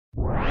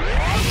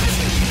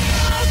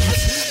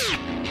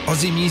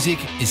Aussie music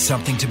is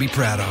something to be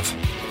proud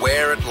of.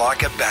 Wear it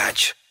like a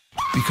badge.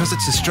 Because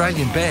it's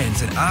Australian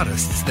bands and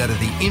artists that are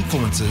the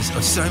influences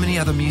of so many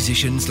other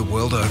musicians the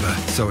world over.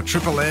 So at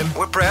Triple M,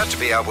 we're proud to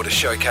be able to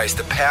showcase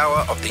the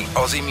power of the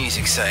Aussie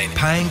music scene,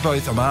 paying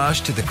both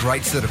homage to the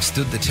greats that have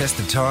stood the test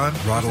of time,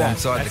 right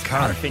alongside the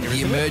current,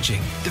 the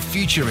emerging, the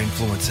future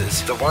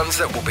influences, the ones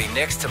that will be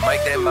next to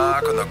make their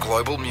mark on the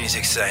global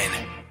music scene.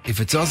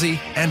 If it's Aussie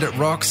and it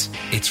rocks,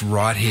 it's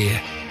right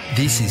here.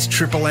 This is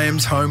Triple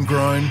M's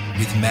Homegrown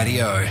with Matty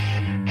O.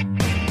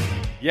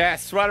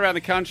 Yes, right around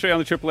the country on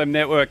the Triple M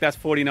network. That's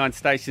 49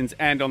 stations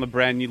and on the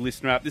brand new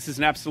listener app. This is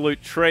an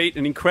absolute treat.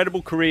 An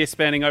incredible career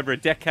spanning over a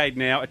decade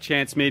now. A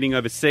chance meeting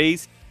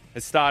overseas.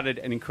 Has started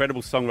an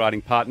incredible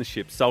songwriting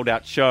partnership. Sold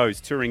out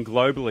shows, touring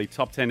globally,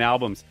 top 10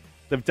 albums.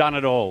 They've done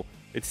it all.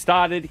 It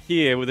started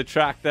here with a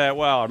track that,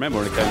 well, I remember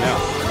when it came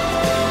out.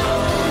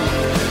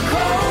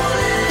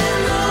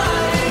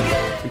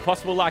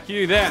 Impossible Like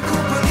You then.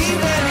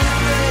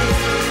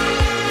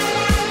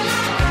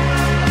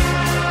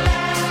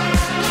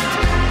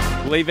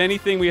 Believe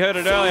Anything, we heard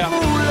it earlier.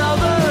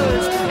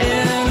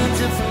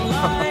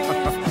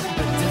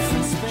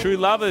 True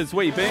Lovers,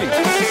 where you been?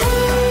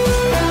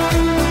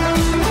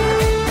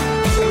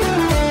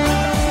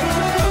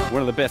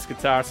 One of the best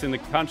guitarists in the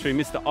country,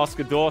 Mr.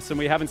 Oscar Dawson.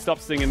 We haven't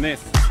stopped singing this.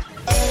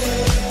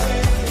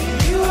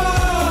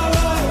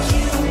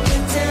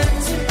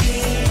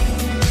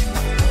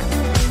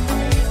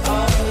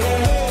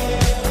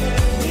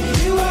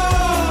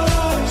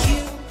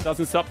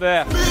 Doesn't stop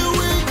there.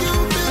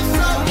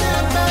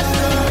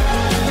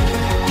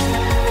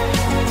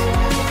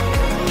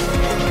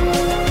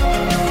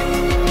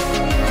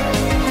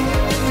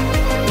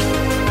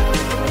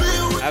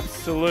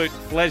 Absolute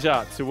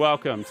pleasure to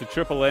welcome to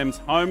Triple M's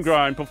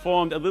Homegrown,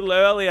 performed a little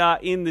earlier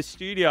in the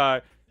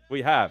studio.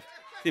 We have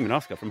Tim and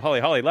Oscar from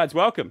Holly Holly. Lads,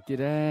 welcome.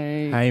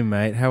 G'day. Hey,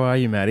 mate. How are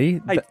you,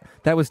 Matty? Hey.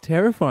 That was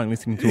terrifying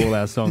listening to all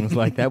our songs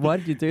like that. Why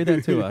did you do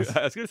that to us?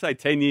 I was going to say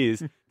 10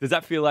 years. Does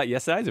that feel like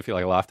yesterday? Does it feel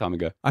like a lifetime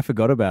ago? I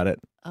forgot about it.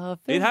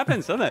 It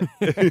happens, doesn't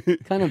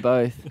it? Kind of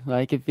both.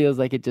 Like, it feels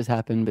like it just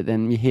happened, but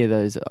then you hear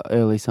those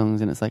early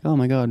songs and it's like, oh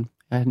my God,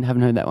 I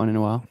haven't heard that one in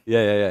a while. Yeah.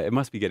 It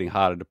must be getting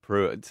harder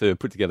to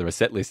put together a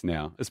set list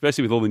now,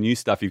 especially with all the new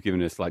stuff you've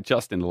given us, like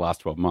just in the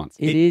last 12 months.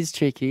 It is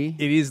tricky.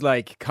 It is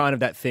like kind of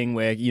that thing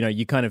where, you know,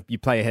 you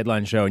play a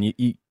headline show and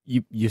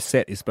your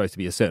set is supposed to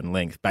be a certain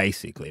length,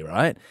 basically,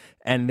 right?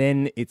 And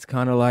then it's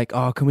kind of like,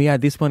 oh, can we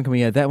add this one? Can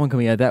we add that one? Can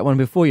we add that one?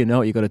 Before you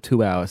know it, you've got a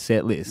 2-hour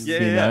set list, you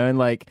know? And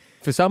like,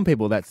 for some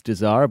people, that's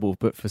desirable,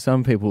 but for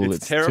some people,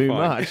 it's too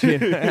much. You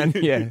know?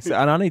 And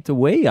I need to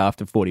wee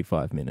after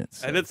 45 minutes.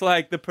 So. And it's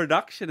like the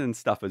production and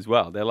stuff as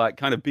well. They're like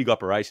kind of big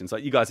operations.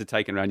 Like you guys are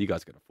taking around, you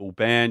guys got a full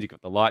band, you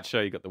got the light show,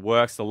 you got the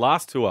works. The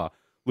last tour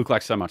looked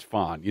like so much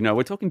fun. You know,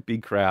 we're talking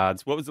big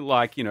crowds. What was it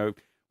like, you know,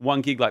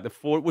 one gig like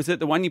was it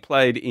the one you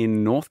played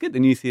in Northcote,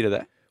 the new theatre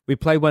there? We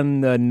played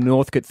one the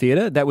Northcote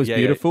Theatre. That was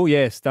beautiful.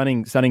 Yeah,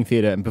 stunning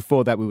theatre. And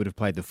before that, we would have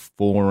played the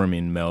Forum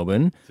in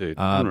Melbourne. Dude,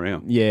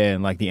 unreal. Yeah,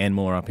 and like the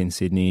Enmore up in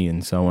Sydney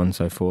and so on and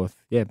so forth.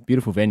 Yeah,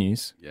 beautiful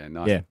venues. Yeah,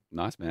 nice. Yeah.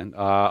 Nice, man.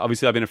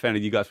 Obviously, I've been a fan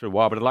of you guys for a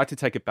while, but I'd like to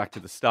take it back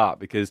to the start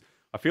because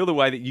I feel the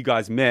way that you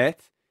guys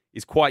met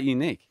is quite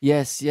unique.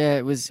 Yes, yeah,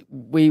 it was.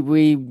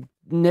 We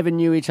never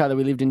knew each other.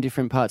 We lived in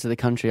different parts of the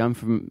country. I'm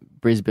from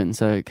Brisbane,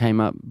 so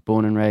came up,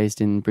 born and raised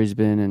in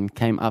Brisbane, and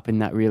came up in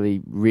that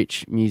really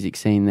rich music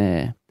scene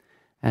there.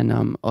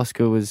 And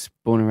Oscar was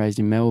born and raised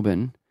in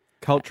Melbourne.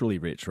 Culturally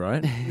rich,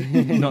 right?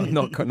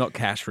 not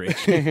cash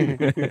rich.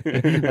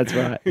 That's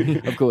right.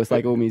 Of course,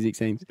 like all music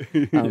scenes.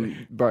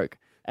 Broke.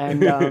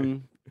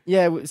 And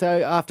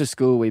so after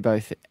school, we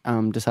both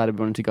decided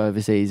we wanted to go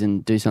overseas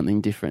and do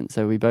something different.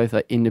 So we both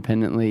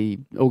independently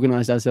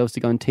organised ourselves to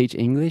go and teach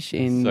English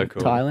in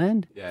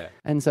Thailand. Yeah.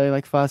 And so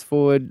fast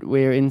forward,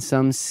 we're in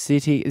a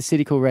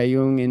city called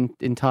Rayong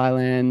in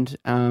Thailand.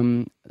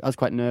 I was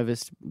quite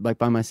nervous,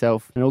 by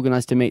myself, and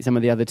organised to meet some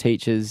of the other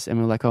teachers. And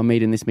we were like, I'll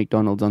meet in this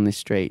McDonald's on this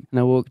street. And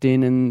I walked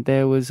in and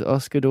there was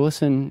Oscar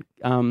Dawson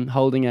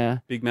holding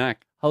a... Big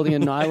Mac. Holding a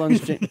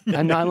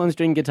nylon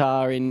string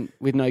guitar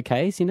with no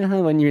case. You know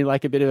how when you're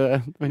like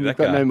when you've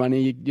got no money,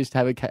 you just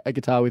have a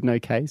guitar with no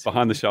case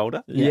behind the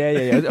shoulder.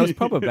 Yeah. I was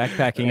proper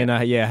backpacking, and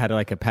I had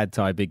like a pad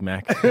thai Big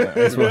Mac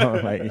as well.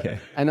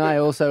 And I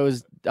also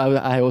was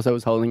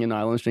holding a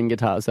nylon string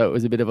guitar, so it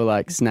was a bit of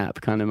a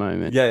snap kind of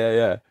moment.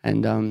 Yeah.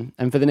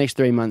 And for the next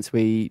 3 months,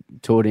 we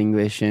taught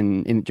English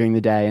and during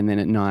the day, and then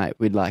at night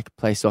we'd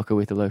play soccer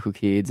with the local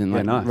kids and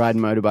ride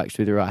motorbikes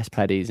through the rice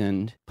paddies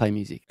and play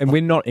music. And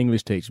we're not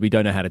English teachers. We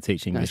don't know how to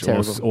teach English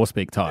or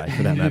speak Thai,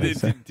 for that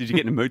matter. Did you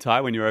get into Muay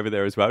Thai when you were over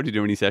there as well? Did you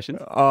do any sessions?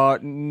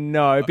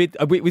 No.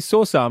 We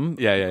saw some.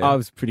 Yeah. I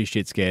was pretty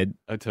shit scared.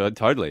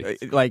 Totally.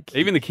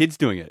 Even the kids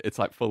doing it, it's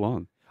full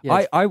on.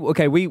 Yes.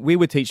 We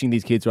were teaching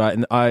these kids, right?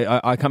 And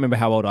I can't remember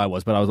how old I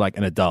was, but I was like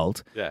an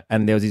adult. Yeah.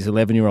 And there was this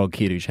 11-year-old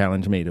kid who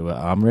challenged me to an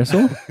arm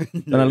wrestle.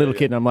 And a little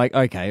kid, and I'm like,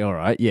 okay, all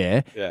right,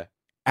 yeah. Yeah.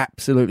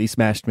 absolutely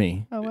smashed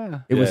me. Oh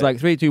wow. It was like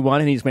 3, 2,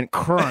 1, and he just went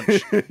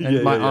crunch,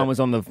 and my yeah. arm was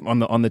on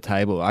the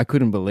table. I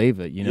couldn't believe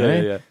it, you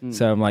know. Yeah.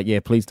 So I'm like, yeah,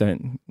 please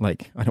don't.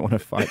 Like, I don't want to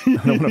fight. I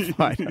don't want to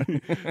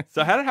fight.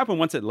 So how did it happen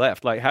once it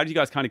left? Like, how did you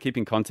guys kind of keep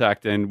in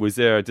contact? And was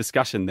there a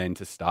discussion then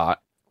to start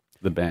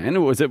the band,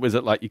 or was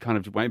it like you kind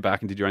of went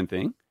back and did your own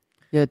thing?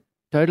 Yeah,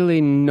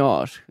 totally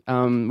not.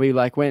 We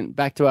like went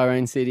back to our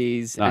own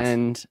cities, Nice.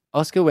 and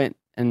Oscar went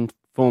and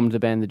formed the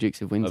band the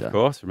Dukes of Windsor. Of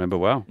course, remember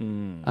well.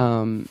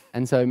 And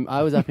so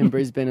I was up in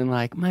Brisbane, and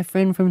like my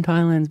friend from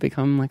Thailand's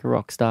become like a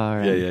rock star.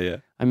 And Yeah.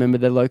 I remember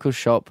the local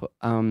shop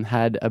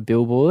had a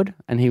billboard,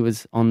 and he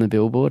was on the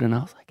billboard, and I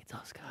was like, it's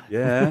Oscar.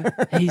 Yeah.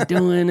 He's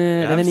doing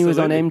it. And then he was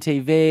on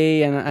Absolutely.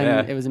 MTV, and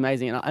Yeah. it was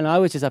amazing. And I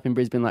was just up in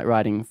Brisbane, like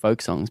writing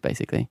folk songs,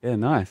 basically. Yeah,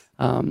 nice.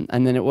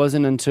 And then it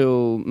wasn't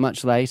until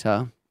much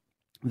later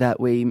that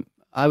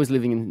I was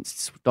living in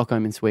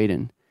Stockholm in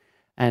Sweden,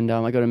 and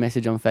I got a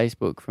message on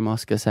Facebook from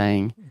Oscar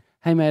saying,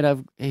 hey mate,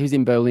 he was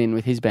in Berlin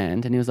with his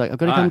band, and he was like, I've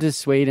got to come to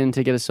Sweden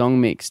to get a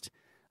song mixed.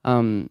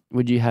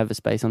 Would you have a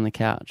space on the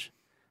couch?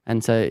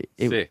 And so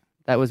Sick.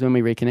 that was when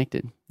we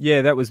reconnected.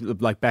 Yeah, that was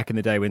like back in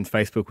the day when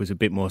Facebook was a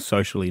bit more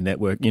socially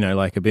networked, you know,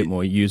 like a bit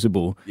more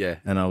usable. Yeah.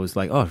 And I was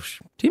like, oh,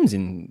 Tim's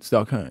in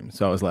Stockholm.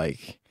 So I was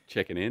like,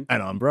 Checking in.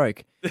 and I'm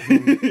broke.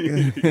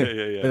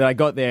 yeah. But I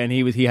got there and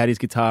he had his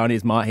guitar and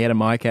he had a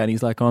mic out and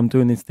he's like, oh, I'm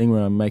doing this thing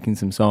where I'm making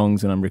some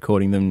songs and I'm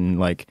recording them and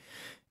like,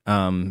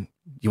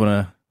 you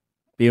want to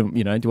be,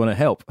 you know, do you want to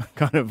help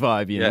kind of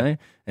vibe, you know?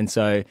 And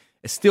so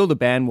still the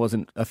band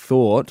wasn't a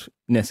thought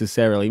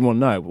necessarily. Well,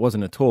 no, it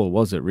wasn't at all,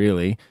 was it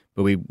really?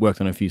 But we worked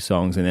on a few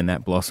songs and then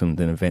that blossomed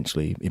and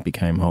eventually it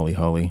became Holy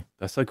Holy.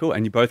 That's so cool.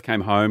 And you both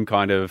came home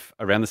kind of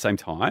around the same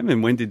time.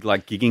 And when did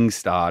like gigging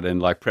start and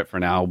like prep for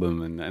an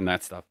album and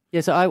that stuff?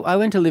 Yeah, so I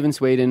went to live in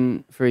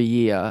Sweden for a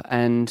year,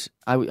 and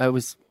I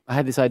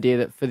had this idea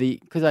that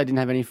because I didn't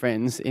have any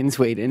friends in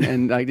Sweden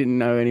and I didn't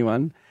know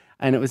anyone,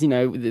 and it was, you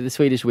know, the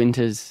Swedish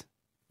winter's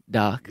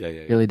dark,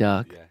 really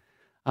dark.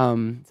 Yeah.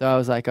 So I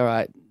was like, all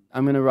right,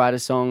 I'm going to write a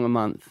song a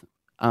month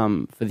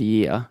for the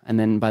year, and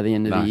then by the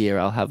end of the year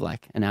I'll have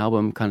like an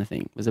album kind of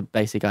thing. It was a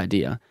basic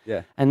idea.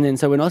 Yeah. And then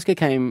so when Oscar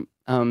came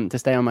to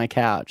stay on my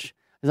couch,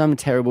 because I'm a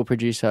terrible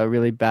producer,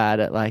 really bad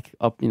at like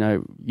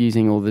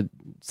using all the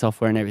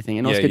software and everything,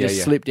 and Oscar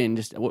just slipped in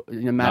just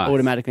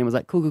automatically and was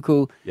like,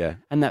 cool. Yeah.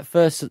 And that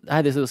first, I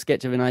had this little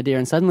sketch of an idea,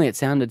 and suddenly it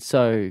sounded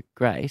so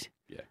great.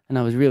 Yeah. And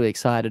I was really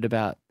excited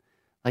about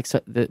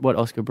what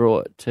Oscar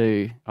brought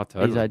to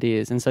these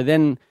ideas. And so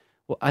then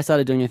I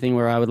started doing a thing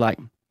where I would like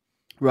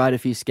write a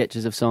few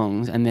sketches of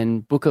songs and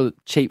then book a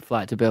cheap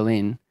flight to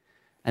Berlin,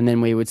 and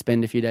then we would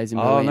spend a few days in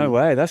Berlin. Oh, no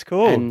way. That's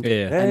cool. And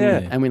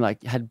we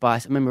like had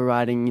bikes. I remember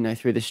riding, you know,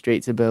 through the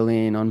streets of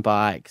Berlin on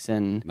bikes,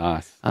 and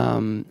Nice.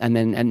 and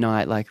then at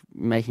night like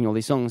making all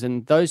these songs.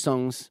 And those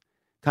songs,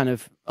 kind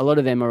of a lot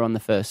of them are on the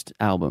first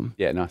album.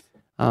 Yeah, nice.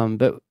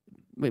 But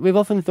we've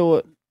often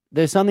thought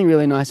there's something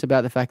really nice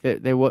about the fact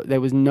that there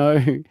was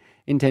no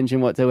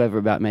intention whatsoever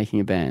about making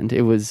a band.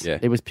 It was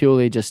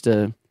purely just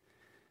a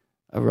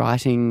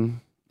writing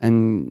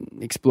and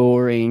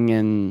exploring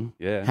and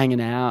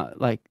hanging out,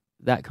 like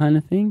that kind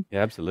of thing.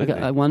 Yeah, absolutely.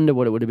 Like, I wonder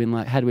what it would have been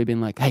like had we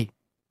been like, hey,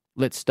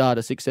 let's start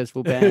a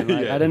successful band.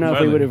 Like, I don't know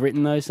if we would have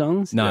written those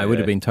songs. No, it would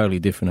have been totally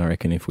different, I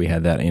reckon, if we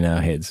had that in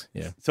our heads.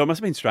 Yeah. So it must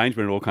have been strange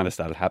when it all kind of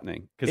started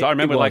happening. Because I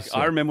remember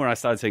I remember when I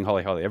started seeing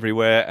Holy Holy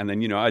everywhere, and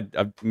then, you know,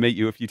 I'd meet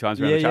you a few times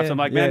around the traps. I'm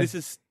like, man, this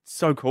is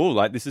so cool.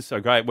 Like, this is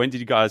so great. When did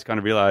you guys kind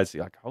of realize,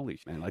 like, holy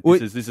shit, man, like,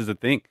 this is a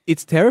thing?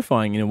 It's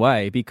terrifying in a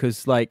way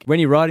because, like, when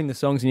you're writing the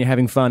songs and you're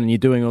having fun and you're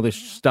doing all this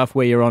stuff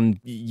where you're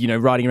on, you know,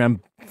 riding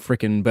around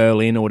freaking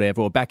Berlin or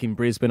whatever, or back in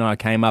Brisbane, I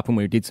came up and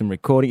we did some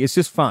recording. It's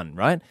just fun,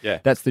 right? Yeah.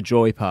 That's the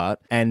joy part.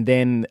 And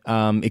then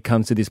it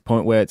comes to this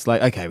point where it's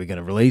like, okay, we're going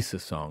to release a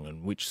song,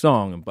 and which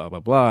song, and blah, blah,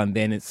 blah. And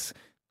then it's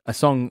a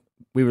song,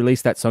 we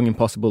released that song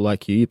Impossible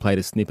Like You played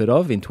a snippet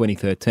of in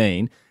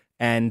 2013.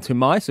 And to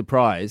my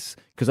surprise,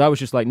 because I was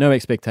just like, no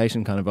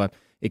expectation kind of vibe,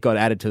 it got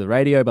added to the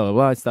radio, blah, blah,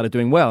 blah. It started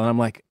doing well. And I'm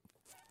like,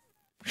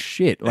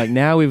 shit, like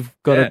now we've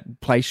got to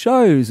play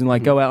shows and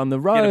like go out on the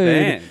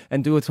road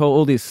and do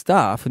all this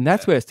stuff. And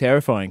that's where it's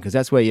terrifying, because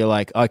that's where you're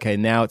like, okay,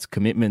 now it's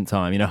commitment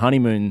time. You know,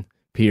 honeymoon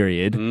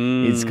period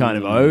is kind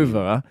of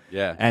over.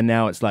 Yeah. And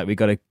now it's like we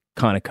got to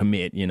kind of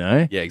commit, you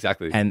know? Yeah,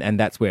 exactly. And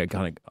that's where it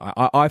kind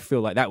of, I feel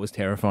like that was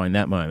terrifying,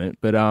 that moment.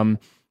 But,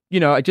 you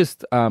know, I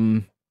just...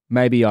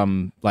 maybe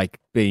I'm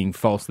like being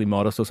falsely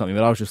modest or something,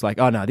 but I was just like,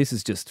 oh no, this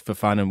is just for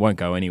fun and won't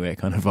go anywhere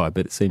kind of vibe.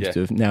 But it seems to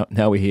have,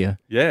 now we're here.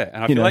 Yeah.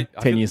 And I feel like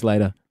 10 years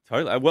later.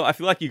 Totally. Well, I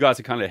feel like you guys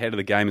are kind of ahead of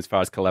the game as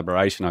far as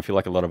collaboration. I feel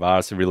like a lot of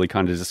artists are really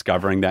kind of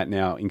discovering that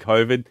now in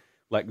COVID,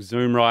 like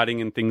Zoom writing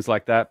and things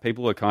like that.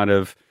 People are kind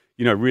of,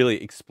 you know, really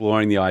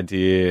exploring the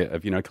idea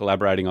of, you know,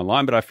 collaborating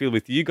online. But I feel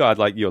with you guys,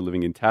 like you're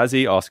living in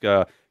Tassie,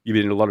 Oscar, you've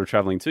been doing a lot of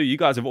traveling too. You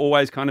guys have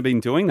always kind of been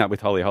doing that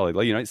with Holy Holy,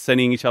 like, you know,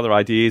 sending each other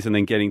ideas and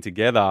then getting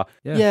together.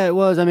 Yeah, it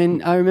was. I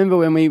mean, I remember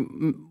when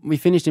we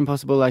finished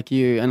Impossible Like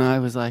You, and I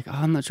was like, oh,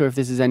 I'm not sure if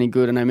this is any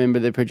good. And I remember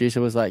the producer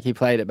was like, he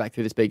played it back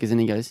through the speakers and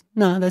he goes,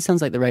 no, that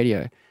sounds like the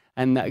radio.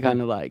 And that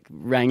kind of like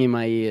rang in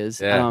my ears.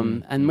 Yeah.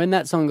 And when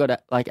that song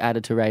got like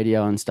added to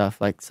radio and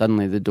stuff, like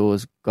suddenly the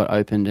doors got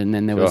opened, and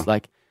then there was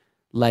like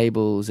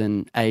labels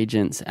and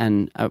agents,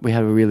 and we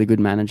have a really good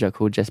manager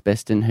called Jess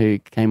Beston who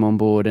came on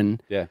board.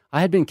 And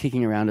I had been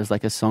kicking around as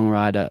like a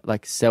songwriter,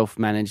 like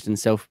self-managed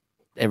and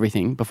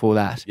everything before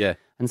that. Yeah.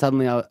 And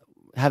suddenly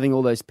having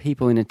all those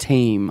people in a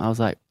team, I was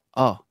like,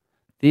 oh,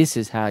 this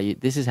is how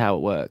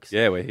it works.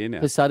 Yeah, we're here now.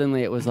 Because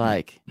suddenly it was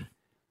like,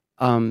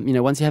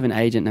 once you have an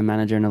agent and a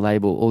manager and a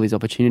label, all these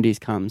opportunities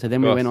come. So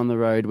then we went on the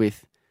road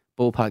with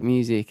Ballpark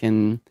Music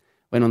and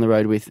went on the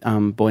road with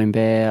Boy and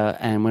Bear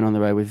and went on the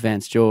road with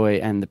Vance Joy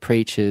and The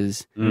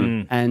Preachers.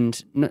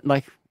 And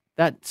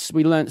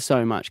we learnt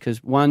so much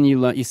because one,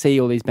 you see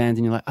all these bands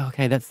and you're like, oh,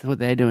 okay, that's what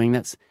they're doing.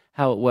 That's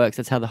how it works.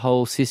 That's how the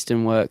whole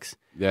system works.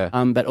 Yeah.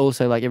 But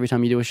also like every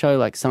time you do a show,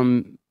 like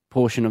some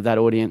portion of that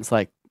audience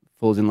like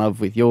falls in love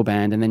with your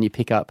band, and then you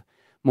pick up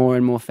more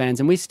and more fans.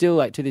 And we still,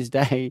 like, to this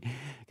day,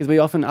 because we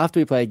often, after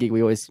we play a gig,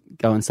 we always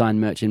go and sign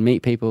merch and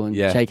meet people and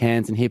shake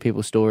hands and hear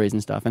people's stories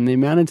and stuff. And the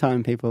amount of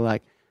time people are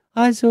like,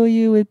 I saw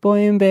you with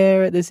Boy and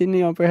Bear at the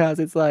Sydney Opera House.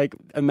 It's like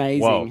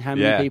amazing how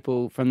many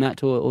people from that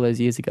tour all those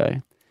years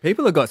ago.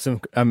 People have got some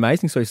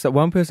amazing stories. So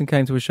one person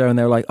came to a show and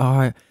they were like,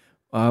 I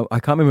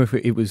can't remember if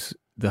it was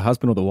the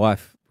husband or the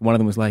wife. One of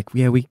them was like,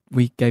 yeah, we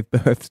gave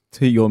birth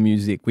to your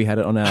music. We had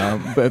it on our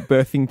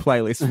birthing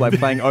playlist, like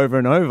playing over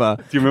and over.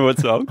 Do you remember what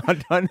song?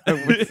 I don't know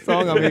which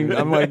song. I mean,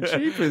 I'm like,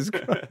 jeepers.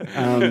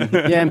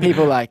 And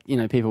people like,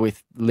 people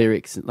with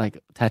lyrics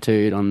like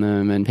tattooed on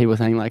them, and people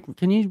saying like,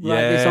 can you write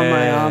this on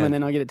my arm? And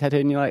then I get it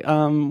tattooed, and you're like,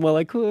 well,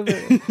 I could.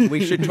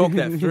 We should talk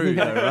that through,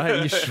 though, right?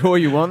 Are you sure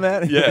you want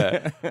that?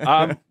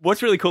 Yeah.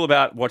 What's really cool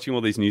about watching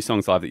all these new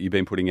songs live that you've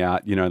been putting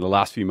out, in the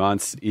last few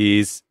months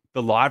is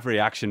the live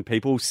reaction,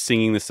 people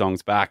singing the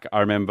songs back.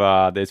 I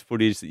remember there's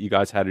footage that you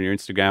guys had on your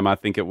Instagram. I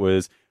think it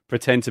was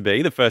Pretend to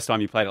Be, the first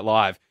time you played it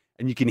live,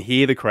 and you can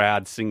hear the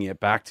crowd singing it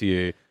back to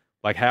you.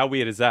 Like, how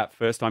weird is that?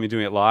 First time you're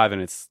doing it live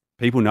and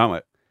people know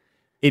it.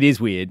 It is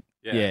weird.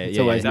 Yeah, it's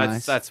always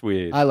nice. That's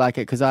weird. I like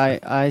it because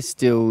I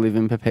still live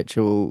in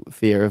perpetual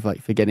fear of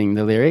like forgetting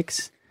the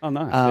lyrics. Oh,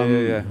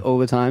 nice. All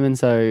the time. And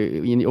so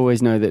you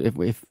always know that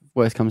if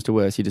worse comes to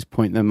worse, you just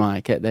point the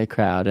mic at their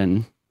crowd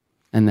and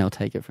they'll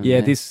take it from there.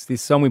 Yeah, this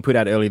song we put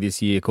out earlier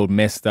this year called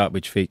Messed Up,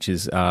 which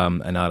features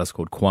an artist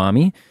called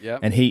Kwame.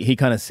 Yep. And he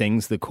kind of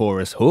sings the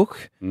chorus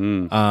hook.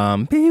 Being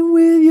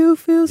with you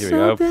feels Here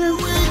so we go.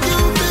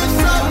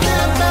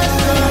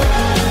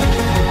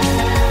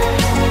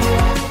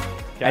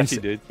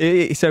 Catchy,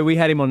 dude. So we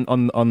had him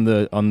on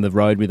the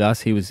road with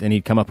us.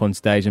 He'd come up on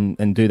stage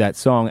and do that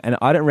song. And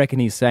I don't reckon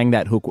he sang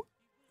that hook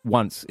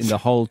once in the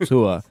whole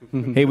tour.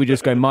 He would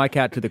just go mic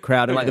out to the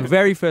crowd. And like the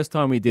very first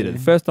time we did it, the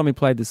first time we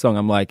played the song,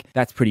 I'm like,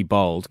 that's pretty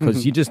bold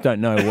because you just don't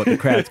know what the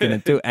crowd's going to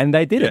do. And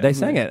they did it. They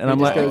sang it. And I'm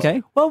like,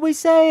 okay. What we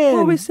saying?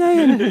 What we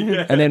saying?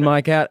 And then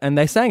mic out and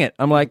they sang it.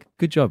 I'm like,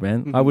 good job,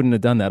 man. I wouldn't have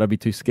done that. I'd be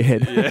too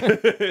scared.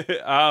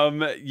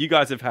 You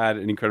guys have had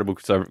an incredible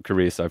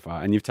career so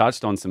far, and you've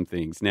touched on some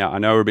things. Now, I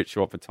know we're a bit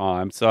short for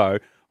time, so I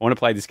want to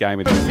play this game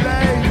with you.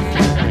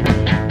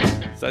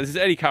 So this is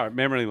Eddie Current,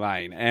 Memory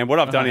Lane. And what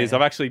I've done is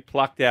I've actually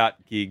plucked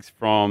out gigs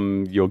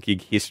from your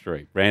gig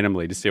history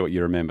randomly to see what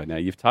you remember. Now,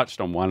 you've touched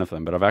on one of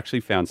them, but I've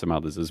actually found some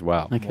others as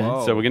well. Okay.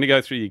 So we're going to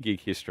go through your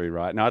gig history,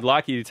 right? Now, I'd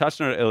like you to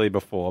touch on it earlier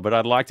before, but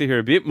I'd like to hear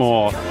a bit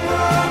more.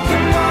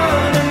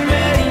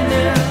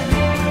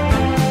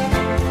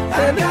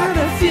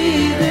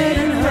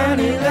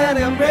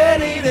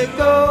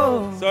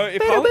 So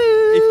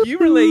if you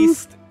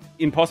released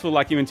Impossible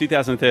Like You in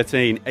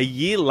 2013, a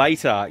year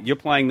later, you're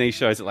playing these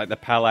shows at like the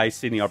Palais,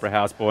 Sydney Opera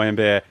House, Boy and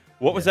Bear.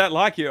 What was that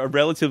like? You're a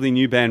relatively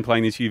new band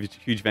playing these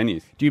huge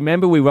venues. Do you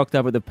remember we rocked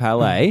up at the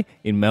Palais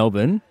in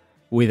Melbourne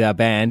with our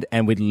band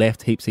and we'd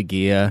left heaps of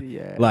gear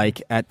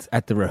like at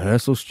the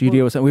rehearsal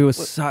studio or something? We were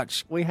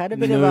such We had a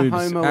bit noobs, of a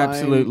Home Alone.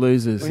 absolute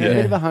losers. We had a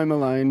bit of a Home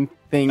Alone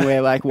thing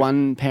where like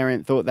one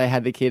parent thought they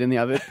had the kid and the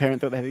other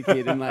parent thought they had the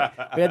kid. And like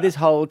we had this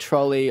whole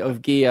trolley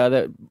of gear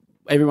that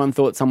everyone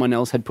thought someone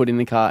else had put in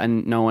the car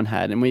and no one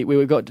had. And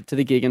we got to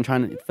the gig and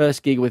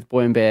first gig with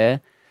Boy and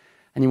Bear,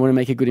 and you want to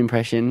make a good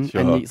impression.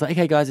 Sure. And it's like,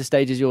 okay, guys, the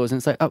stage is yours. And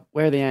it's like, oh,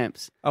 where are the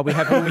amps? Oh, we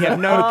have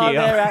no gear.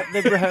 They're at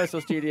the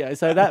rehearsal studio.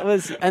 So that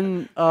was,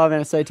 oh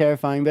man, it's so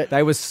terrifying. But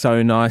they were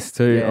so nice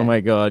too. Yeah. Oh my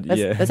God.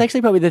 That's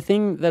actually probably the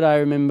thing that I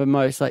remember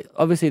most. Like,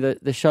 obviously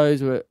the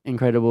shows were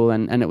incredible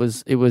and it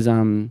was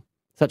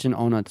such an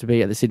honour to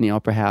be at the Sydney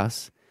Opera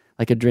House,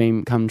 like a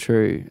dream come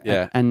true.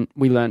 Yeah. And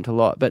we learnt a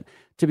lot. But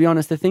to be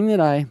honest, the thing that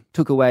I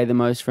took away the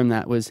most from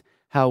that was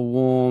how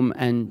warm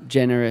and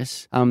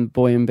generous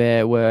Boy and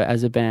Bear were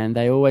as a band.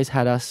 They always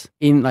had us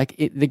in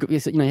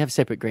you have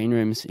separate green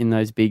rooms in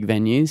those big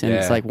venues, and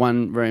it's like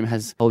one room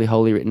has Holy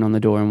Holy written on the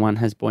door and one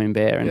has Boy and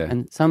Bear.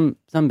 And some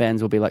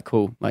bands will be like,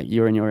 cool, like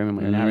you're in your room and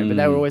we're in our room. But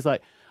they were always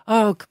like,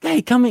 oh,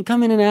 hey, come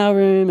in our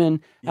room and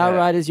our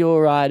rider's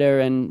your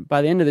rider. And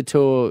by the end of the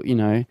tour,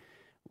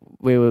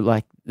 we were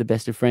like the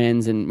best of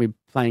friends and we're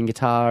playing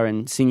guitar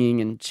and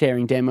singing and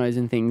sharing demos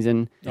and things.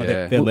 And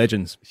they're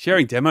legends.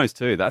 Sharing demos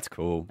too, that's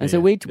cool. And so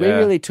we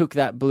really took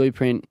that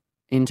blueprint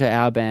into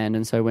our band,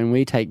 and so when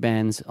we take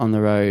bands on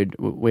the road,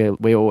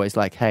 we're always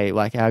like, hey,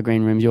 like our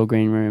green room's your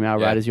green room, our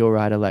rider's your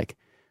rider. Like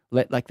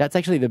that's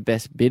actually the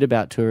best bit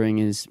about touring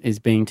is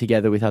being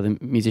together with other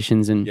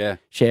musicians and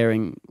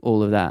sharing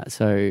all of that.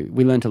 So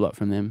we learnt a lot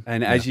from them.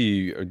 And as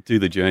you do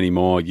the journey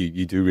more,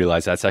 you do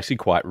realize that's actually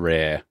quite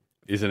rare.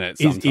 Isn't it?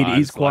 Sometimes, it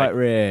is quite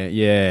rare,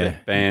 yeah.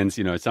 Bands,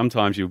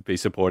 sometimes you'll be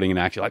supporting an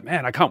act. You're like,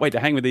 man, I can't wait to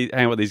hang with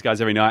these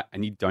guys every night,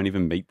 and you don't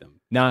even meet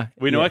them. No,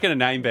 we're not going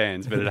to name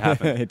bands, but it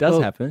happens. It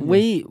does happen.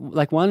 We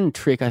one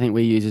trick I think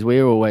we use is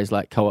we're always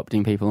like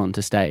co-opting people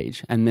onto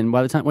stage, and then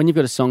by the time when you've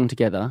got a song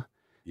together,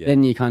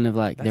 then you kind of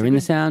like they're in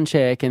the sound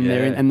check and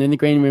they're in the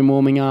green room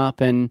warming up,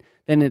 and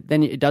then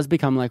it does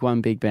become like one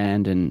big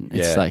band, and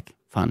it's like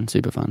fun,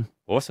 super fun.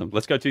 Awesome.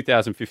 Let's go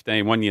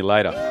 2015, 1 year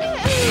later.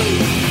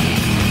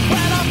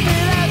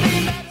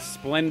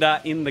 Splendor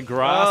in the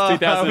Grass,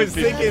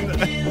 2015.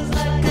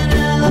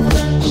 I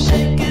was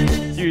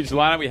thinking. Huge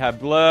lineup. We have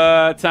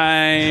Blur,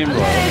 Tame,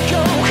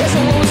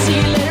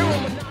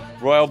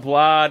 Royal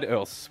Blood,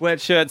 Earl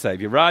Sweatshirt,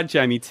 Xavier Rudd,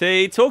 Jamie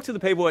T. Talk to the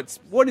people.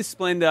 What is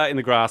Splendor in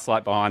the Grass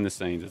like behind the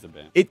scenes as a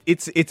band?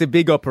 It's a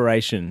big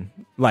operation.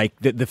 Like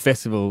the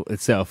festival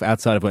itself,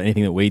 outside of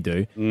anything that we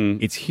do,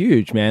 it's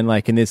huge, man.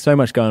 Like, and there's so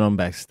much going on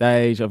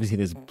backstage. Obviously,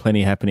 there's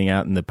plenty happening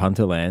out in the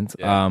Punterland.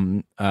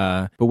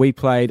 Yeah. But we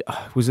played.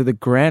 Was it the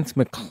Grant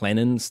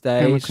McLennan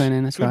stage? Grant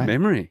McLennan, that's Good right.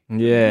 memory.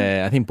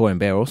 Yeah, I think Boy and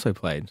Bear also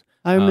played.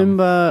 I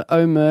remember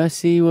Oh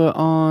Mercy were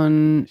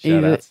on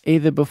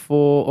either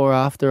before or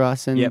after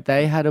us, and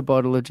they had a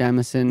bottle of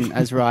Jameson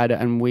as rider,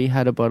 and we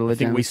had a bottle of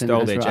Jameson we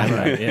stole as their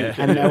rider.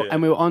 Jameson,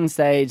 and we were on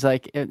stage,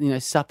 like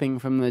supping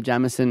from the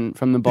Jameson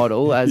from the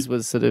bottle, as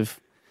was sort of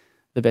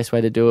the best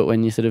way to do it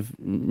when you're sort of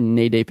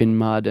knee deep in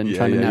mud and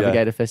trying to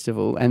navigate a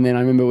festival. And then I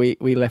remember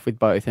we left with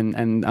both,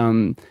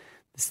 and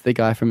the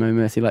guy from Oh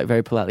Mercy like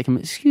very politely came,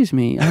 excuse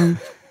me.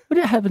 Would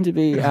it happen to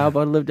be our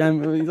bottle of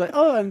Jameson? He's like,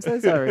 oh, I'm so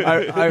sorry.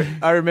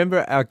 I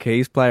remember our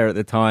keys player at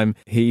the time,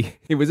 he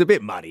was a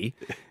bit muddy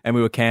and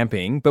we were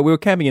camping, but we were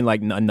camping in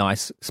like a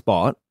nice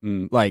spot,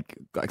 like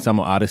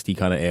somewhat artisty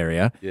kind of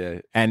area. Yeah.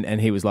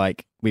 And he was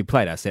like, we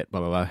played our set, blah,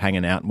 blah, blah,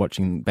 hanging out,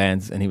 watching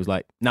bands, and he was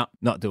like, no,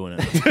 not doing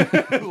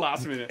it.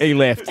 Last minute. He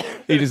left.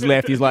 He just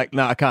left. He's like,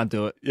 no, I can't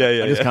do it.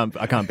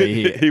 I can't be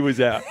here. He was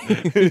out.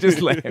 He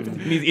just left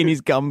in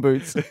his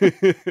gumboots.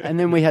 And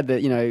then we had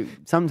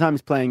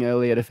sometimes playing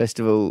early at a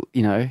festival,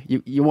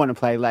 you want to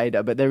play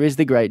later, but there is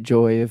the great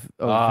joy of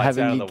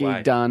having your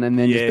gig done and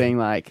then just being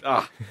like,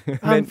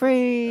 I'm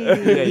free.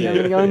 I'm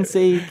going to go and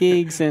see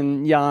gigs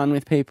and yarn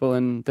with people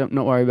and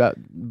not worry about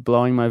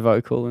blowing my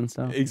vocal and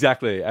stuff.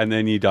 Exactly. And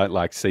then you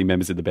don't see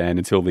members of the band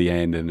until the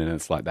end, and then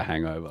it's like the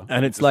hangover.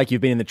 And it's like you've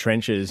been in the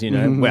trenches,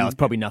 Well, it's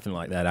probably nothing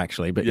like that,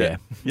 actually, but yeah.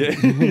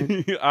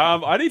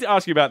 I need to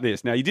ask you about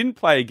this. Now, you didn't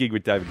play a gig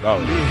with David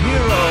Bowie.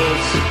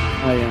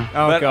 Oh, yeah.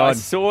 But God. I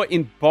saw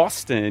in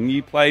Boston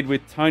you played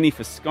with Tony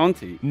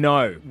Visconti.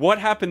 No. What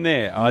happened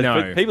there?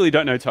 No. For people who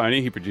don't know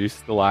Tony, he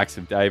produced the likes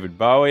of David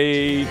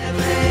Bowie,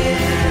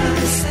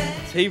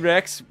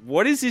 T-Rex.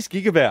 What is this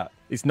gig about?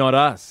 It's not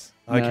us.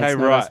 Okay, it's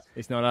not right. us.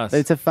 It's not us.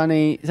 It's a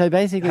funny... So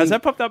basically... Has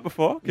that popped up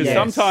before? Because Yes.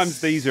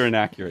 sometimes these are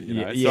inaccurate,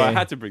 So I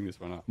had to bring this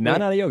one up.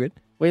 No, you're good.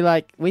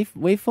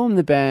 We formed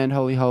the band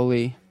Holy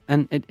Holy,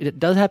 and it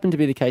does happen to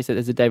be the case that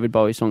there's a David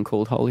Bowie song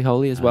called Holy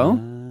Holy as well.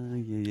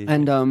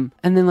 And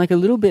then like a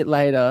little bit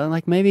later,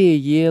 like maybe a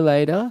year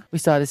later, we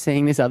started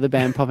seeing this other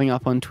band popping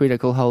up on Twitter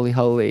called Holy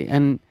Holy,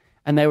 and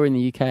they were in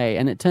the UK,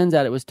 and it turns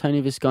out it was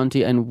Tony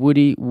Visconti and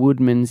Woody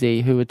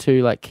Woodmansey, who were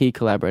two like key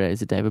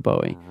collaborators of David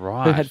Bowie,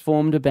 Right. who had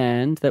formed a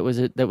band that was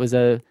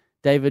a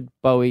David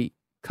Bowie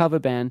cover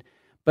band.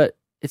 But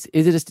is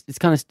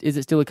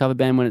it still a cover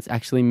band when it's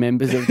actually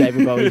members of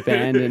David Bowie's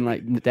band and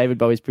like David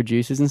Bowie's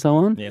producers and so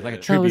on? Yeah, like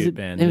a So tribute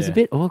band. It was a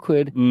bit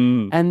awkward.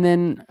 And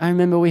then I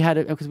remember we had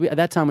it because at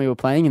that time we were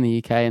playing in the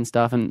UK and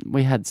stuff, and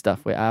we had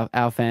stuff where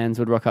our fans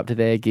would rock up to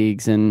their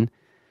gigs, and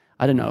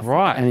I don't know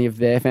if any of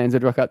their fans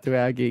would rock up to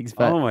our gigs.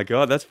 But Oh my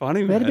God, that's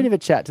funny, we had a bit of a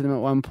chat to them at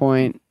one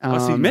point.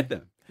 so you met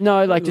them?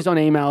 No, like just on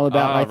email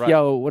about right.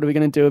 yo, what are we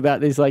going to do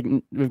about this? Like,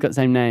 we've got the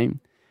same name.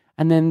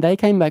 And then they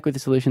came back with a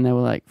solution. They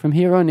were like, from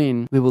here on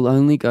in, we will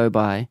only go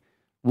by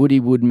Woody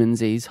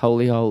Woodmansey's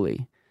Holy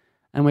Holy.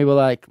 And we were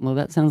like, well,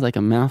 that sounds like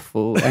a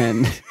mouthful.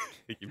 And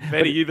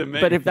Better you than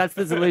me. but if that's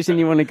the solution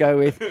you want to go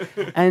with.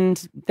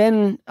 And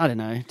then, I don't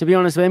know, to be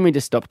honest, then we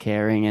just stopped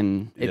caring,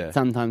 and it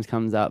sometimes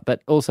comes up.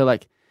 But also,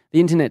 like,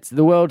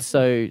 the world's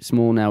so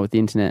small now with the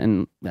internet,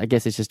 and I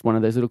guess it's just one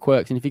of those little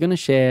quirks. And if you're going to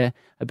share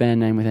a band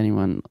name with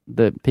anyone,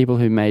 the people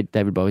who made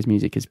David Bowie's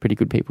music is pretty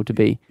good people to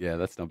be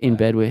that's not in bad.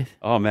 bed with.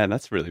 Oh man,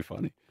 that's really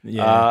funny.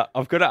 Yeah.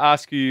 I've got to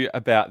ask you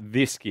about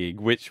this gig,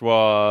 which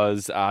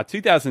was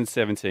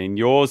 2017,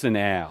 yours and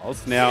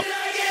ours. Now,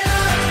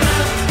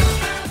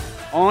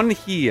 on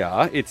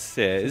here it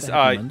says,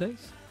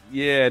 Mondays?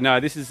 yeah, no,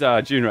 this is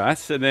June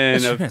Rass, and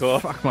then of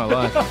course, Fuck my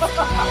life.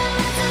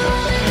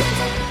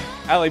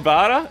 Ali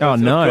Barter. Oh,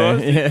 no.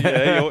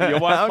 Yeah, your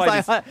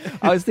wife played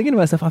I was thinking to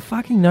myself, I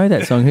fucking know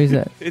that song. Who's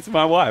that? It's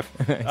my wife.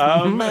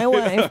 My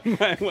wife.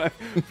 My wife.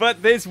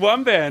 But there's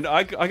one band.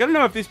 I got to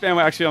know if this band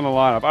were actually on the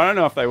lineup. I don't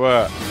know if they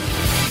were.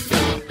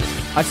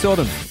 I saw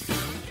them.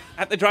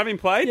 At the drive-in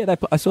played? Yeah,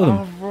 I saw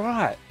them. Oh,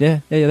 right. Yeah,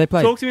 they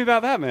played. Talk to me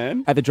about that,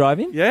 man. At the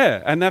drive-in?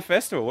 Yeah, and that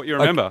festival, what you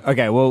remember.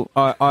 Okay, well,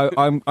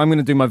 I'm going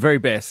to do my very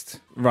best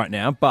right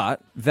now,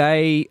 but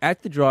they,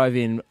 at the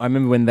drive-in, I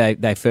remember when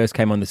they first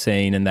came on the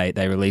scene and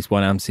they released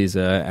One Arm Scissor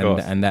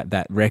and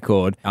that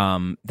record,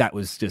 that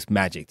was just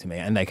magic to me.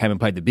 And they came and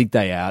played the big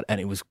day out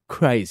and it was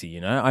crazy,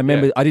 you know? I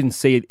remember I didn't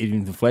see it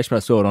in the flesh, but I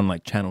saw it on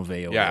like Channel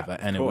V or whatever.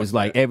 And it was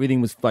like,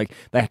 everything was like,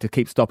 they had to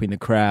keep stopping the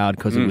crowd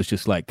because it was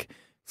just like,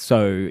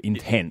 so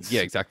intense.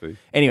 Yeah, exactly.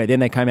 Anyway,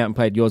 then they came out and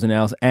played Yours and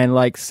Ours. And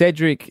like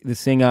Cedric, the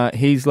singer,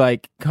 he's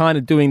like kind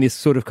of doing this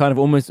sort of kind of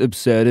almost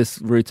absurdist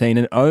routine.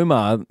 And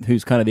Omar,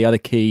 who's kind of the other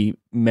key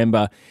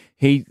member,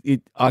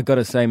 I got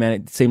to say, man,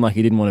 it seemed like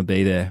he didn't want to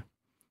be there.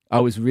 I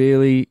was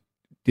really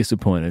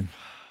disappointed.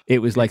 It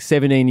was like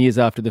 17 years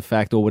after the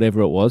fact or whatever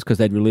it was because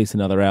they'd released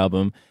another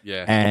album.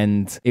 Yeah.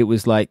 And it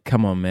was like,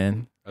 come on,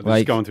 man.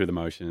 Just going through the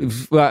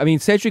motions. Well, I mean,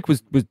 Cedric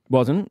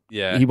wasn't.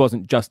 Yeah. He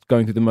wasn't just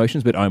going through the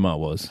motions, but Omar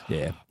was.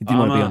 Yeah. He didn't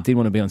want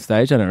to be on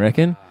stage, I don't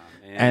reckon.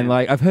 And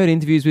like I've heard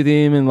interviews with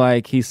him and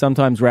like he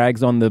sometimes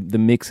rags on the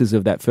mixes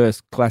of that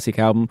first classic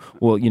album,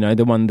 or you know,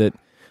 the one that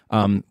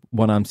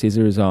One Arm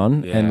Scissor is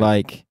on. Yeah. And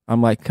like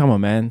I'm like, come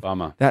on, man.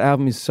 Bummer. That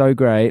album is so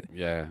great.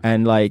 Yeah.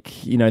 And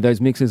like, you know, those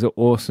mixes are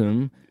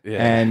awesome.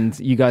 Yeah. And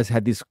you guys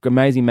had this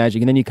amazing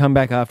magic, and then you come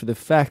back after the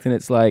fact and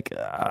it's like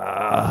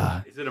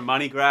Is it a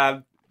money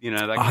grab? You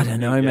know, that I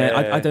don't know, man.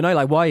 I don't know.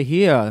 Like, why are you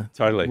here?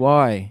 Totally.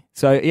 Why?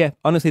 So, yeah,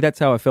 honestly, that's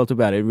how I felt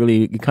about it.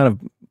 It kind of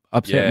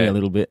upset me a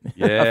little bit.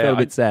 Yeah. I felt a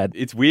bit sad.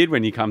 It's weird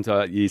when you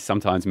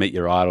sometimes meet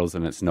your idols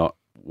and it's not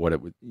what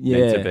it was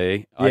meant to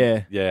be. I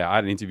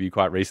had an interview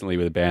quite recently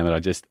with a band that I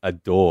just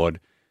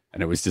adored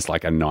and it was just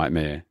like a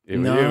nightmare. It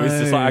was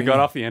just like, I got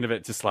off the end of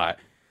it just like,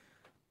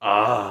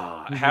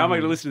 how am I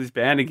going to listen to this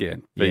band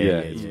again? But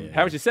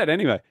how was your set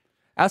anyway?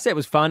 Our set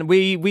was fun.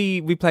 We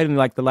played in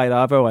like the late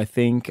Arvo, I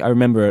think. I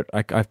remember it.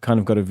 I've kind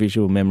of got a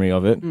visual memory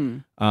of it.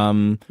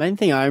 Main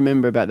thing I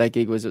remember about that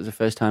gig was it was the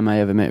first time I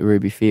ever met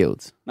Ruby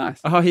Fields.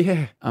 Nice. Oh,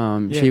 yeah.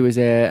 She was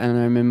there and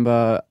I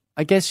remember,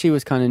 I guess she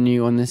was kind of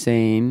new on the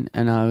scene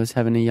and I was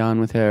having a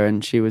yarn with her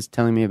and she was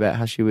telling me about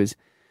how she was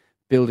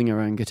building her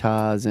own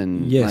guitars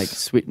and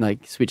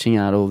switching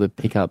out all the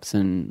pickups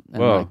and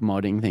like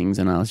modding things,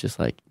 and I was just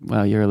like,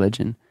 wow, you're a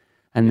legend.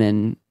 And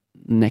then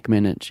next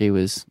minute she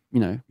was, you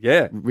know,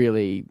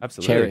 really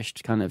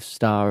cherished kind of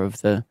star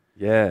of the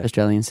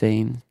Australian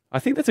scene. I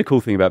think that's a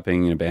cool thing about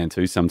being in a band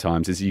too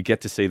sometimes is you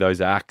get to see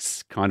those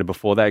acts kind of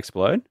before they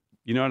explode.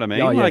 You know what I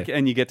mean?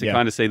 And you get to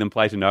kind of see them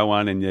play to no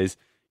one and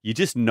you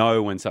just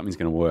know when something's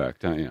going to work,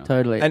 don't you?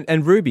 Totally.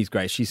 And Ruby's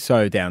great. She's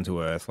so down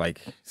to earth,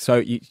 like so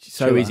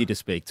easy to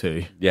speak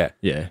to. Yeah.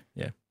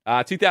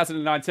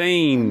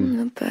 2019. I'm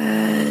a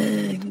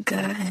bad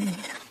guy.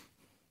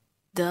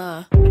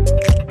 Duh.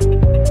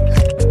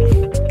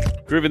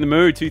 Groove in the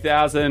Mood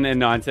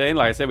 2019.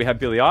 Like I said, we had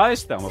Billie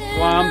Eilish, Thelma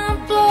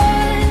Plum.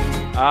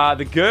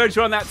 The Gurge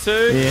were on that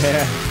too.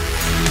 Yeah.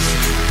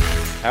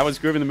 How was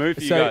Groove in the Mood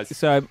for you guys?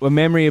 So a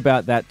memory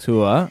about that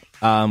tour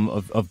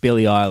of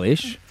Billie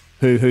Eilish,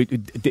 who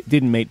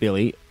didn't meet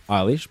Billie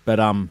Eilish, but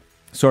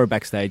saw her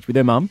backstage with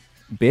her mum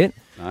a bit.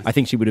 Nice. I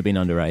think she would have been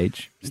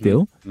underage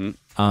still.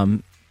 Mm-hmm.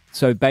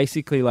 So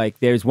basically, like,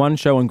 there's one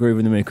show on Groove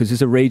in the Mood because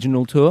it's a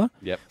regional tour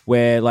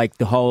where, like,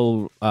 the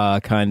whole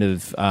kind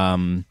of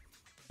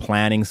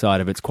planning side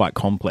of it's quite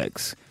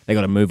complex. They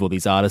got to move all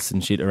these artists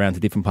and shit around to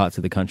different parts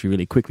of the country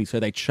really quickly. So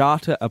they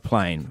charter a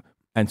plane.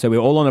 And so we're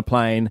all on a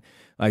plane,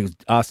 like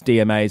us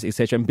DMAs,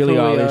 etc. And Billie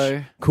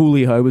Eilish,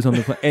 Coolio was on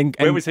the plane. And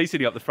where was he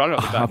sitting, up the front or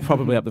up the back?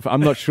 Probably up the front.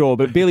 I'm not sure,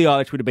 but Billie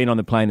Eilish would have been on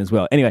the plane as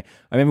well. Anyway,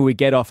 I remember we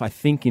get off, I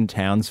think, in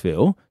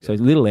Townsville, so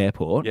it's a little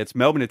airport. Yeah, it's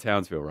Melbourne to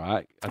Townsville,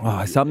 right?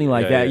 Something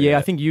like that. Yeah,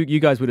 I think you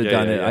guys would have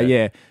done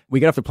it.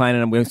 We get off the plane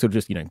and we're sort of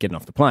just, getting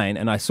off the plane.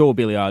 And I saw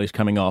Billie Eilish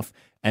coming off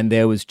and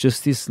there was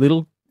just this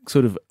little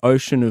sort of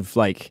ocean of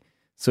like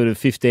sort of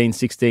 15,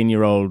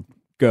 16-year-old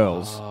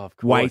girls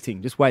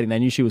waiting. They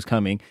knew she was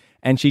coming.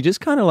 And she just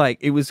kind of like,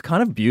 it was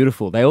kind of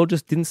beautiful. They all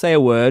just didn't say a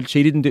word.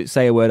 She didn't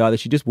say a word either.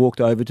 She just walked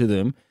over to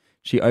them.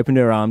 She opened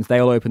her arms. They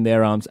all opened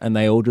their arms and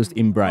they all just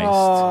embraced.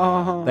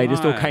 They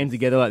just all came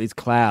together like this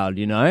cloud,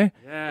 Yeah,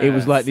 it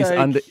was like this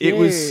cute. It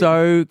was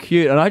so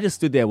cute. And I just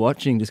stood there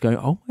watching, just going,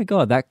 oh my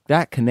God,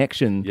 that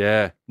connection.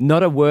 Yeah.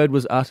 Not a word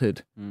was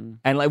uttered. And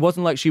it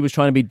wasn't like she was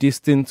trying to be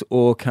distant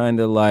or kind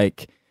of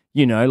like,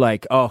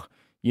 have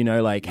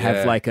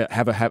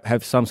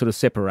some sort of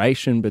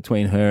separation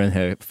between her and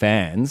her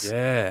fans.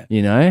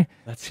 Yeah.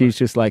 She's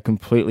just like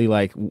completely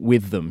like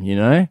with them,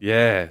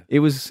 Yeah. It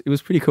was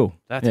pretty cool.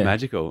 That's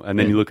magical. And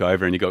then you look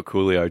over and you got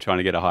Coolio trying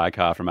to get a hire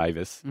car from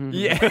Avis.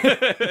 Yeah.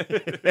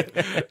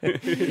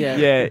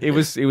 Yeah, it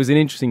was an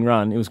interesting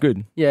run. It was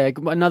good. Yeah,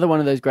 another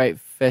one of those great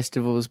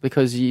festivals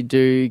because you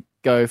do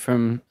go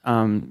from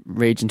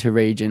region to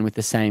region with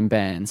the same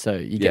band. So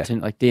you get to,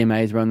 like,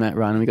 DMAs were on that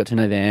run, and we got to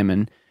know them,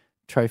 and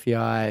Trophy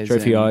Eyes.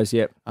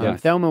 Yep.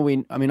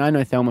 Thelma, I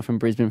know Thelma from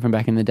Brisbane from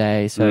back in the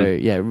day.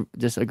 So,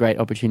 just a great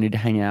opportunity to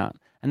hang out.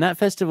 And that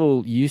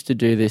festival used to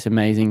do this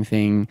amazing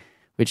thing,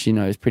 which,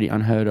 is pretty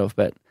unheard of.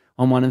 But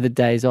on one of the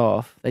days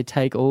off, they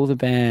take all the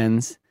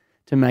bands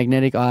to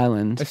Magnetic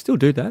Island. They still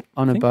do that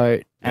on a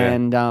boat,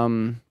 and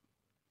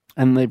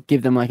they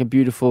give them like a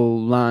beautiful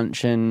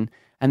lunch, and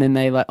then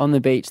they, like, on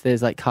the beach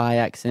there's like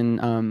kayaks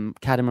and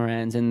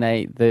catamarans, and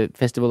the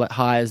festival like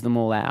hires them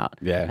all out.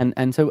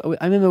 And so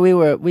I remember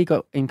we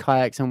got in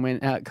kayaks and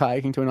went out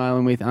kayaking to an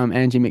island with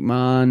Angie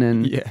McMahon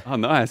and Oh,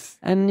 nice.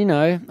 And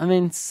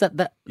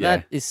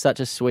that is such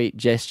a sweet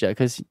gesture,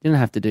 because you don't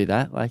have to do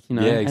that, like,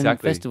 Yeah, exactly.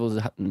 And festivals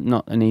are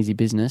not an easy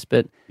business,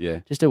 but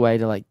just a way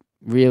to, like,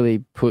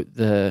 really put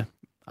the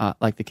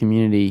like the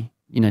community,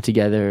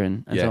 together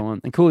and so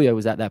on. And Coolio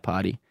was at that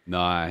party.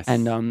 Nice.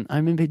 And I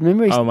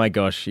remember oh my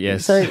gosh,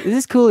 yes. So this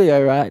is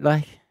Coolio, right?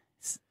 Like,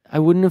 I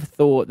wouldn't have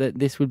thought that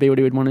this would be what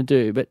he would want to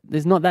do, but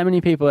there's not that many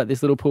people at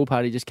this little pool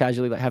party just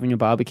casually, like, having a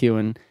barbecue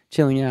and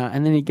chilling out.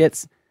 And then he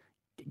gets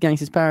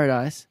Gangsta's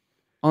Paradise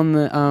on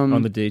the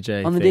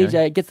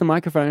DJ, gets the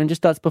microphone and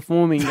just starts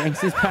performing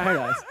Gangsta's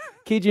Paradise.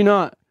 Kid you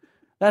not.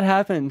 That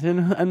happened,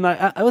 and like,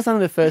 it was one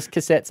of the first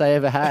cassettes I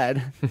ever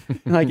had,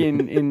 like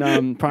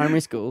in primary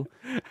school.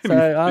 So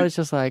I was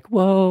just like,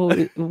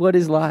 "Whoa, what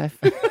is life?"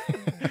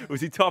 Was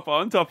he top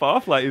on, top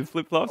off, like in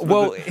flip flops?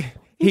 Well,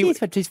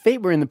 his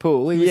feet were in the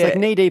pool. He was like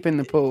knee deep in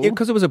the pool.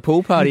 Because it was a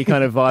pool party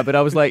kind of vibe. But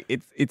I was like,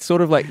 it's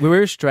sort of like, we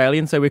were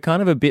Australian, so we're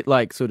kind of a bit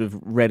like sort of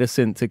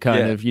reticent to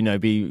kind of,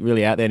 be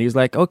really out there. And he was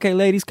like, "Okay,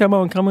 ladies, come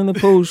in the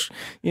pool,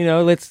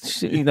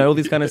 let's, all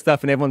this kind of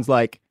stuff." And everyone's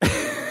like,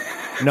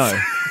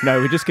 No,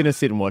 we're just going to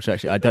sit and watch,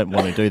 actually. I don't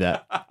want to do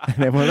that.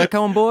 And everyone's like,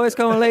 "Come on, boys,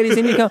 come on, ladies,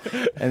 in you come."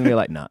 And we're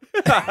like, "Nah."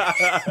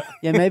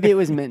 Yeah, maybe it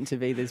was meant to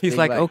be this. He's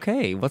like,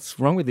 "Okay, what's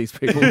wrong with these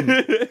people?"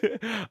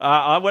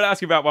 I want to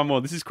ask you about one more.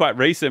 This is quite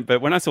recent,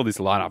 but when I saw this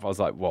lineup, I was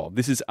like, "Whoa,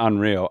 this is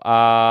unreal."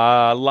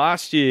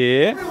 Last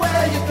year,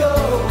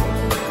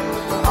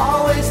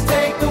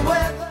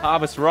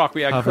 Harvest Rock,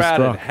 we had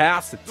Crowded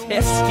House, the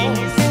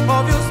Testies.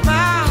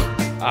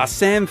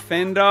 Sam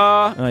Fender,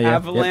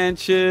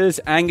 Avalanches,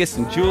 Angus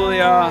and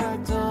Julia,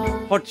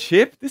 Hot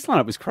Chip. This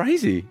lineup was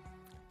crazy.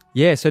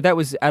 Yeah, so that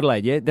was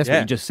Adelaide, yeah? That's what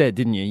you just said,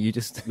 didn't you?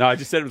 No, I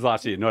just said it was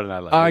last year, not in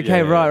Adelaide. Oh,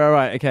 okay,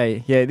 right.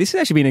 Okay, yeah. This has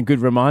actually been a good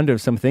reminder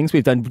of some things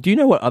we've done. Do you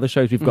know what other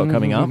shows we've got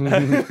coming up?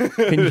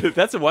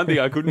 That's the one thing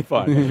I couldn't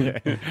find.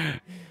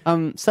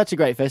 Such a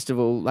great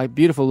festival, like,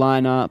 beautiful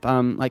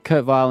lineup. Like,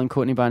 Kurt Vile and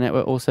Courtney Barnett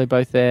were also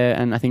both there,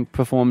 and I think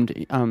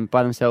performed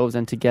by themselves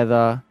and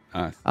together.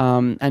 Nice.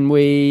 And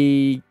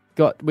we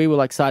were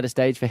like side of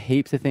stage for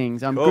heaps of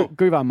things. Cool.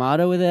 Groove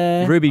Armada were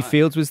there. Ruby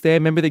Fields was there.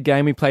 Remember the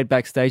game we played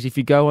backstage? If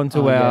you go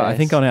onto I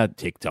think on our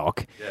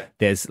TikTok,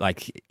 there's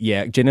like,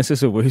 Genesis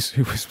who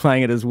was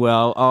playing it as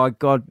well. Oh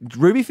God,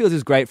 Ruby Fields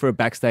is great for a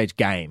backstage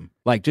game.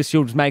 Like,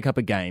 she'll just make up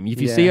a game.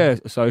 If you see her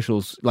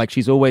socials, like,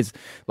 she's always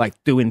like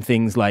doing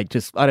things like,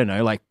 just, I don't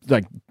know, like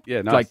nice.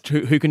 like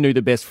who can do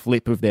the best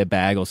flip of their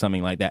bag or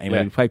something like that.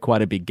 Anyway, we played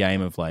quite a big game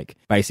of, like,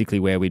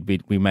 basically where we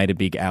made a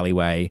big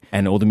alleyway,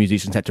 and all the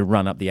musicians had to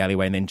run up the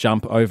alleyway and then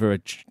jump over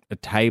a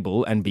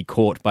table and be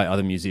caught by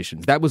other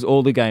musicians. That was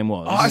all the game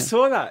was. Oh, I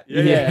saw that.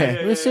 Yeah.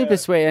 It was super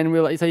sweet, and we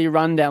were like, so you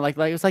run down, like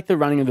it was like the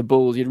running of the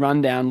bulls. You'd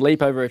run down,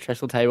 leap over a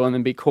trestle table, and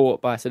then be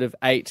caught by sort of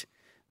 8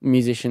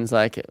 musicians,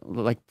 like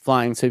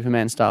flying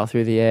Superman style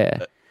through the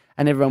air,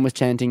 and everyone was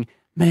chanting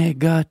 "May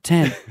God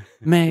 10,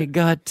 May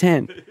God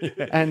 10,"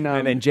 and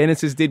then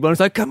Genesis did one.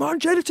 It's like, "Come on,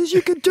 Genesis,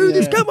 you can do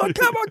this! Come on!"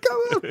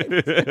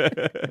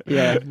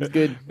 Yeah, it was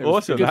good.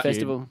 Awesome, good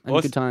festival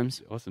and good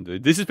times. Awesome,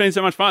 dude. This has been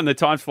so much fun. The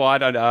time's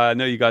flight. I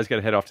know you guys got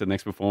to head off to the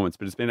next performance,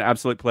 but it's been an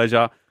absolute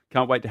pleasure.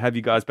 Can't wait to have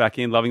you guys back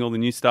in. Loving all the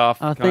new stuff.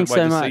 Thanks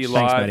so much. See you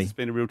live. Thanks, matey. It's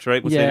been a real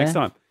treat. We'll see you next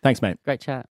time. Thanks, mate. Great chat.